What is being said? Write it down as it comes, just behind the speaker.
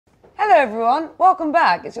Hello everyone, welcome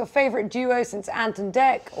back. It's your favourite duo since Ant and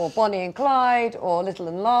Dec, or Bonnie and Clyde, or Little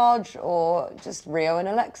and Large, or just Rio and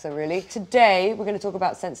Alexa, really. Today, we're going to talk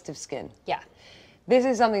about sensitive skin. Yeah. This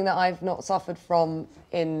is something that I've not suffered from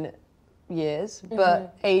in years,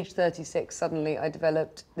 but age 36, suddenly I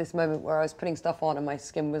developed this moment where I was putting stuff on and my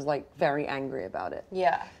skin was like very angry about it.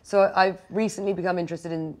 Yeah. So I've recently become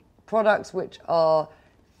interested in products which are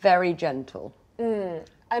very gentle.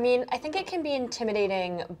 I mean, I think it can be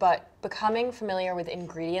intimidating, but becoming familiar with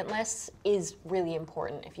ingredient lists is really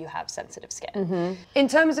important if you have sensitive skin. In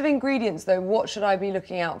terms of ingredients though, what should I be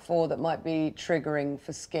looking out for that might be triggering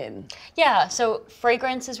for skin? Yeah, so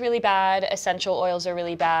fragrance is really bad, essential oils are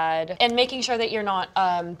really bad, and making sure that you're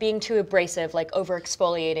not being too abrasive, like over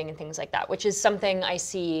exfoliating and things like that, which is something I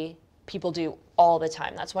see people do all the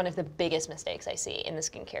time. That's one of the biggest mistakes I see in the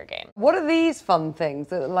skincare game. What are these fun things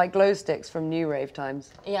that are like glow sticks from new rave times?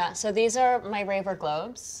 Yeah, so these are my Raver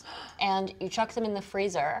Globes, and you chuck them in the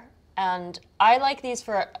freezer, and I like these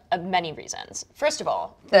for many reasons. First of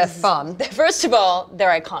all, They're fun. First of all,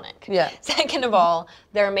 they're iconic. Yeah. Second of all,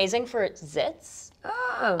 they're amazing for zits.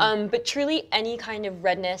 Oh. But truly any kind of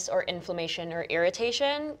redness or inflammation or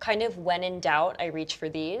irritation, kind of when in doubt, I reach for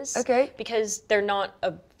these. Okay. Because they're not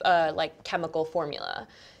a like chemical formula.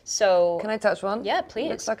 So Can I touch one? Yeah, please.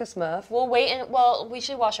 Looks like a Smurf. We'll wait and, well, we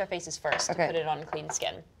should wash our faces first to Okay. put it on clean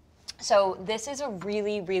skin. So this is a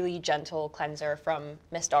really, really gentle cleanser from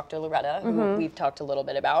Miss Dr. Loretta, who we've talked a little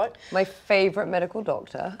bit about. My favorite medical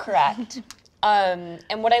doctor. Correct.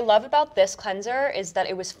 And what I love about this cleanser is that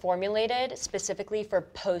it was formulated specifically for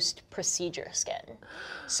post-procedure skin.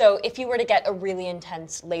 So if you were to get a really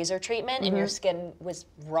intense laser treatment and your skin was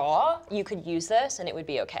raw, you could use this and it would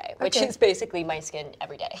be okay, which is basically my skin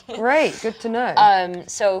every day. Great, good to know.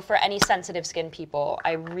 So for any sensitive skin people,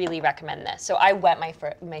 I really recommend this. So I wet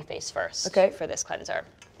my face first for this cleanser.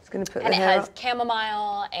 Just gonna put And the it hair has up.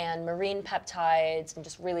 chamomile and marine peptides and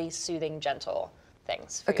just really soothing, gentle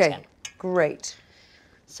things for your Okay, skin. great.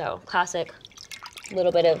 So classic,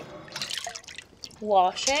 little bit of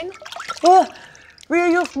washing. Oh, Rio,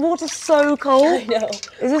 your water's so cold. I know.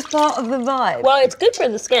 Is this part of the vibe? Well, it's good for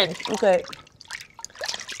the skin. Okay.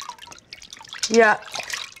 Yeah.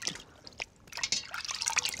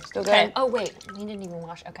 Still going? Okay. Oh wait, we didn't even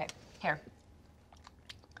wash. Okay, here.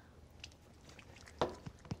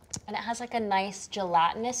 And it has like a nice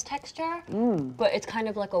gelatinous texture, but it's kind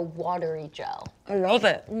of like a watery gel. I love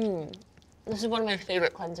it. This is one of my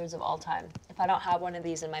favorite cleansers of all time. If I don't have one of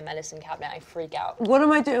these in my medicine cabinet, I freak out. What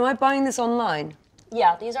am I doing? Am I buying this online?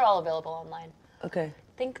 Yeah, these are all available online. Okay.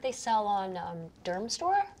 I think they sell on Derm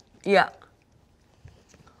Store. Yeah.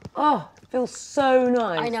 Oh, it feels so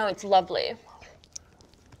nice. I know, it's lovely.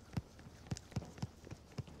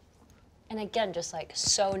 And again, just like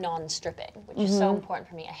so non-stripping, which is so important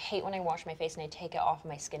for me. I hate when I wash my face and I take it off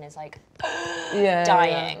and my skin is like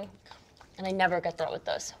dying. Yeah. And I never get that with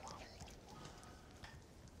this.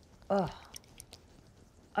 Oh.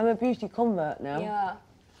 I'm a beauty convert now. Yeah.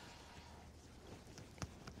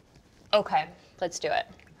 Okay, let's do it.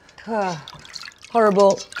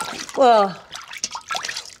 Horrible. Well,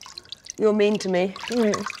 you're mean to me.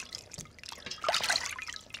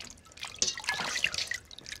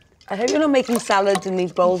 I hope you're not making salads in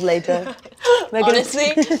these bowls later.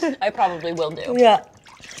 Honestly, I probably will do. Yeah.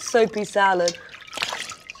 Soapy salad.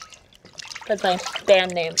 That's my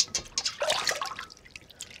band name.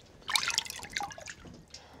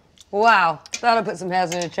 Wow, that'll put some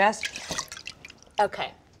hairs on your chest.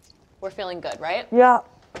 Okay, we're feeling good, right? Yeah.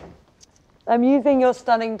 I'm using your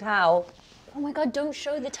stunning towel. Oh my God, don't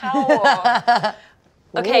show the towel.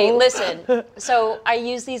 Okay, listen. So I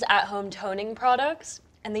use these at-home toning products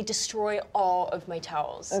and they destroy all of my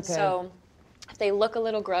towels. Okay. So if they look a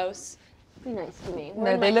little gross, be nice to me. We're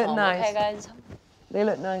No, in they my look home, nice. Okay, guys? They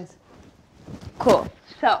look nice. Cool.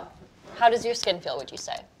 So, how does your skin feel, would you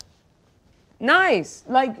say? Nice,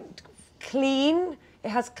 like clean. It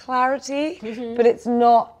has clarity, but it's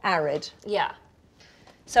not arid. Yeah.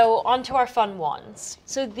 So on to our fun ones.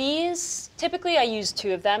 So these, typically I use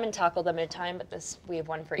 2 of them and tackle them at a time, but this, we have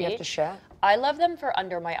one for each. You have to share. I love them for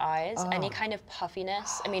under my eyes, any kind of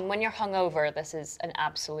puffiness. I mean, when you're hungover, this is an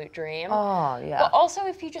absolute dream. Oh, yeah. But also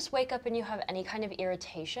if you just wake up and you have any kind of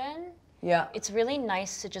irritation, Yeah. it's really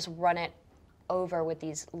nice to just run it over with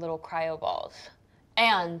these little cryo balls.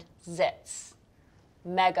 And zits.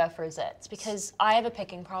 Mega for zits. Because I have a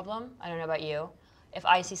picking problem. I don't know about you. If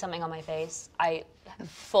I see something on my face, I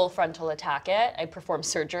full frontal attack it. I perform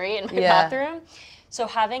surgery in my bathroom. So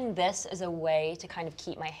having this as a way to kind of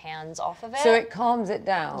keep my hands off of it. So it calms it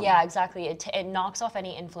down. Yeah, exactly. It knocks off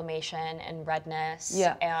any inflammation and redness.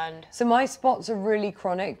 Yeah. And so my spots are really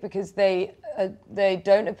chronic because they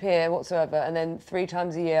don't appear whatsoever, and then 3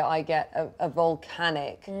 times a year I get a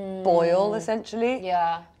volcanic boil essentially.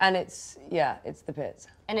 Yeah. And it's the pits.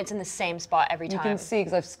 And it's in the same spot every time. You can see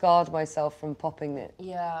because I've scarred myself from popping it.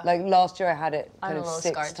 Yeah. Like last year I had it I'm kind a of little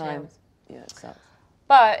 6 scarred times. too. Yeah, it sucks.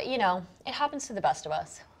 But, you know, it happens to the best of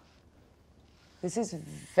us. This is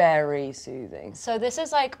very soothing. So this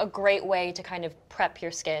is like a great way to kind of prep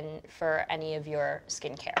your skin for any of your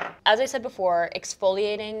skincare. As I said before,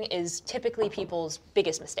 exfoliating is typically people's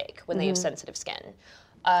biggest mistake when they have sensitive skin.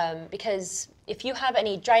 Because if you have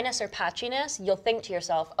any dryness or patchiness, you'll think to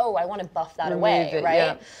yourself, oh, I want to buff that away, right?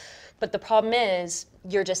 Yeah. But the problem is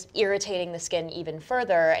you're just irritating the skin even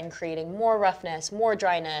further and creating more roughness, more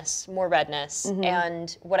dryness, more redness.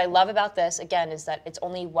 And what I love about this, again, is that it's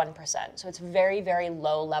only 1%. So it's very, very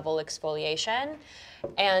low level exfoliation.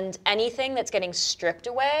 And anything that's getting stripped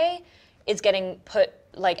away is getting put,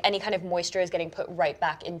 like any kind of moisture is getting put right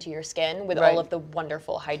back into your skin with all of the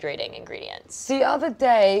wonderful hydrating ingredients. The other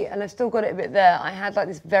day, and I've still got it a bit there, I had like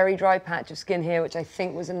this very dry patch of skin here, which I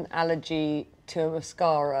think was an allergy to a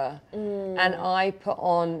mascara. And I put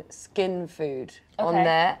on skin food on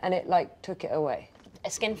there, and it like took it away.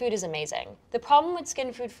 Skin food is amazing. The problem with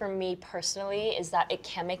skin food for me personally is that it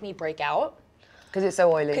can make me break out. Because it's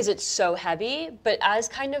so oily. Because it's so heavy, but as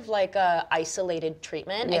kind of like a isolated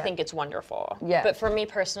treatment, I think it's wonderful. Yeah. But for me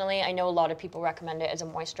personally, I know a lot of people recommend it as a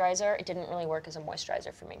moisturizer. It didn't really work as a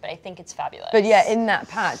moisturizer for me, but I think it's fabulous. But yeah, in that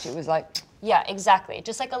patch, it was like... Yeah, exactly.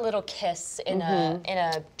 Just like a little kiss in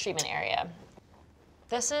a treatment area.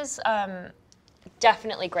 This is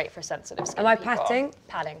definitely great for sensitive skin Am I people. patting?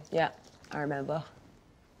 Patting. Yeah, I remember.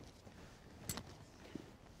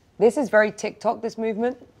 This is very TikTok, this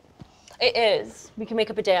movement. It is. We can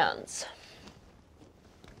make up a dance.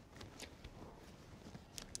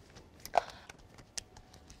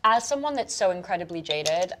 As someone that's so incredibly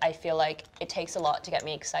jaded, I feel like it takes a lot to get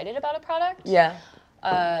me excited about a product. Yeah.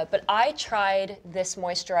 But I tried this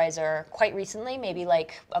moisturizer quite recently, maybe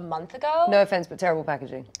like a month ago. No offense, but terrible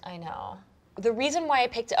packaging. I know. The reason why I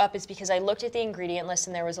picked it up is because I looked at the ingredient list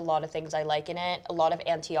and there was a lot of things I like in it. A lot of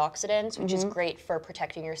antioxidants, which is great for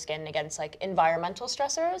protecting your skin against like environmental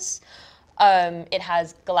stressors. It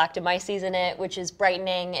has galactomyces in it, which is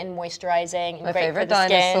brightening and moisturizing and My great favorite for the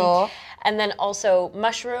dinosaur. skin. And then also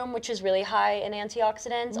mushroom, which is really high in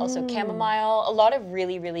antioxidants. Also chamomile, a lot of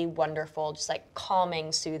really, really wonderful, just like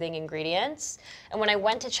calming, soothing ingredients. And when I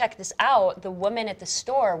went to check this out, the woman at the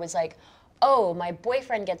store was like, oh, my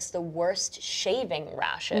boyfriend gets the worst shaving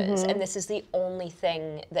rashes, and this is the only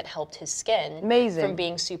thing that helped his skin from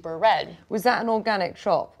being super red. Was that an organic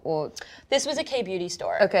shop or? This was a K-beauty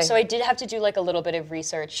store. Okay. So I did have to do like a little bit of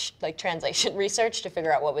research, like translation research to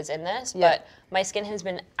figure out what was in this, but my skin has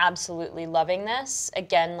been absolutely loving this.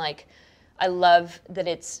 Again, like I love that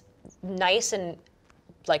it's nice and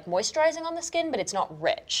like moisturizing on the skin, but it's not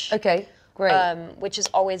rich. Okay, great. Which is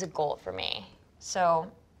always a goal for me. So.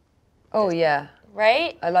 Oh yeah.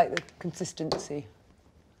 Right? I like the consistency.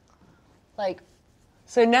 Like.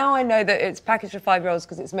 So now I know that it's packaged for 5-year-olds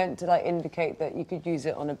because it's meant to like indicate that you could use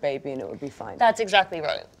it on a baby and it would be fine. That's exactly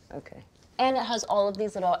right. Okay. And it has all of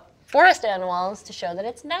these little forest animals to show that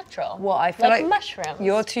it's natural. Well, I feel like mushrooms.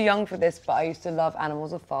 You're too young for this, but I used to love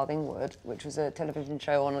Animals of Farthing Wood, which was a television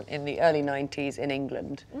show in the early 90s in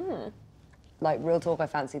England. Like, real talk, I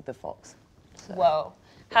fancied the fox. So. Whoa.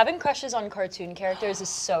 Having crushes on cartoon characters is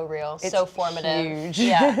so real, so formative. Huge.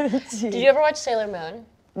 Yeah. It's huge. Did you ever watch Sailor Moon?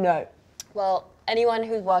 No. Well, anyone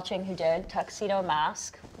who's watching who did, Tuxedo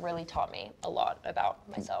Mask really taught me a lot about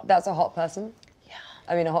myself. That's a hot person? Yeah.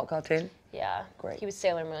 I mean, a hot cartoon? Yeah. Great. He was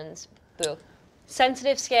Sailor Moon's boo.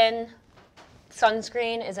 Sensitive skin,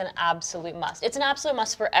 sunscreen is an absolute must. It's an absolute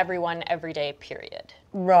must for everyone every day, period.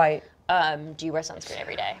 Right. Do you wear sunscreen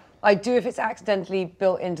every day? I do if it's accidentally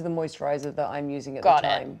built into the moisturizer that I'm using at the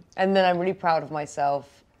time. And then I'm really proud of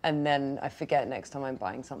myself, and then I forget next time I'm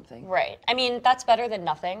buying something. Right. I mean, that's better than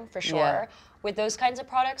nothing, for sure. Yeah. With those kinds of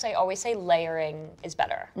products, I always say layering is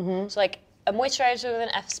better. So like a moisturizer with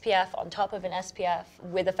an SPF on top of an SPF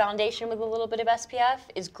with a foundation with a little bit of SPF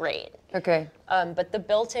is great. Okay. But the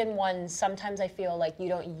built-in ones, sometimes I feel like you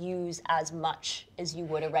don't use as much as you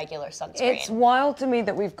would a regular sunscreen. It's wild to me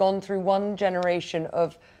that we've gone through one generation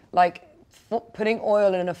of like putting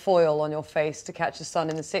oil in a foil on your face to catch the sun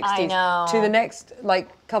in the 60s. I know. To the next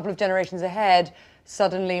like couple of generations ahead,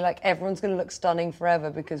 suddenly like everyone's going to look stunning forever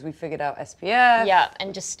because we figured out SPF. Yeah,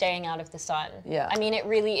 and just staying out of the sun. Yeah. I mean, it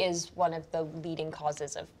really is one of the leading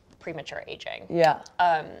causes of premature aging. Yeah.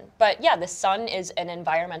 But yeah, the sun is an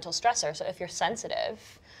environmental stressor. So if you're sensitive,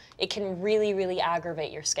 it can really, really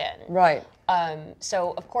aggravate your skin. Right.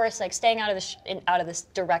 So of course, like staying out of this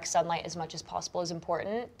direct sunlight as much as possible is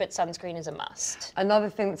important, but sunscreen is a must. Another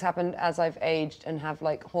thing that's happened as I've aged and have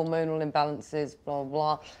like hormonal imbalances, blah,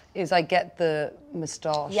 blah, is I get the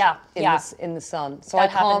moustache in the sun. So that I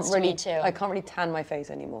can't happens to really, me too. I can't really tan my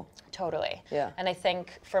face anymore. Totally. Yeah. And I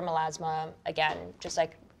think for melasma, again, just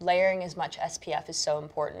like layering as much SPF is so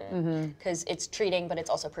important because it's treating, but it's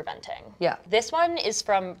also preventing. Yeah. This one is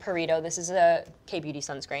from Perito. This is a K-Beauty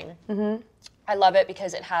sunscreen. I love it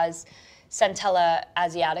because it has Centella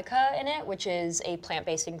asiatica in it, which is a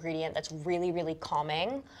plant-based ingredient that's really, really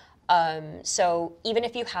calming. So even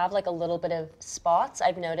if you have like a little bit of spots,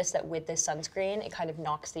 I've noticed that with this sunscreen, it kind of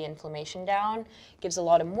knocks the inflammation down, gives a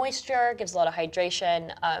lot of moisture, gives a lot of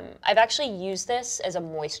hydration. I've actually used this as a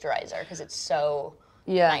moisturizer because it's so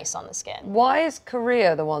nice on the skin. Why is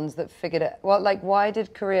Korea the ones that figured it? Well, like, why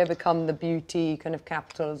did Korea become the beauty kind of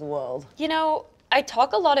capital of the world? You know, I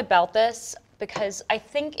talk a lot about this because I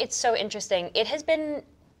think it's so interesting.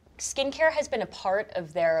 Skincare has been a part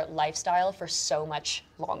of their lifestyle for so much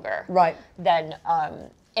longer than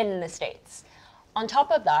in the States. On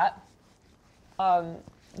top of that,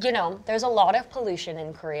 you know, there's a lot of pollution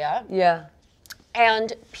in Korea. Yeah.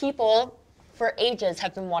 And people for ages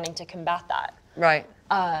have been wanting to combat that. Right.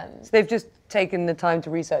 So they've just taken the time to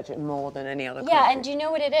research it more than any other country. Yeah, and do you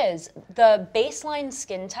know what it is? The baseline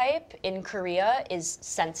skin type in Korea is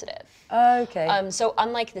sensitive. Okay. So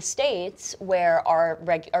unlike the States, where our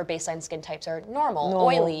baseline skin types are normal,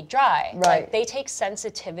 oily, dry, like, they take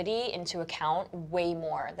sensitivity into account way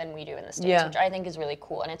more than we do in the States, which I think is really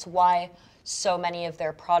cool. And it's why so many of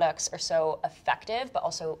their products are so effective, but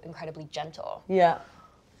also incredibly gentle. Yeah.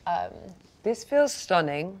 This feels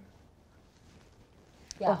stunning.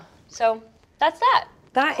 Yeah. So that's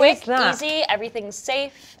that. Quick, easy, everyth's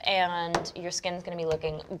safe, and your skin's gonna be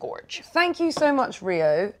looking gorge. Thank you so much,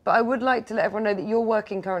 Rio. But I would like to let everyone know that you're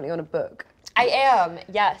working currently on a book. I am,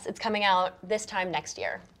 yes. It's coming out this time next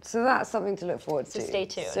year. So that's something to look forward to. So stay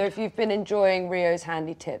tuned. So if you've been enjoying Rio's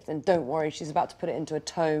handy tips, then don't worry, she's about to put it into a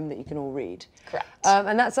tome that you can all read. Correct.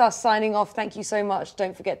 And that's us signing off. Thank you so much.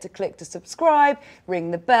 Don't forget to click to subscribe,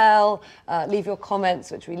 ring the bell, leave your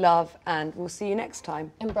comments, which we love, and we'll see you next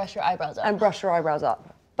time. And brush your eyebrows up. And brush your eyebrows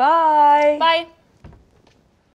up. Bye. Bye.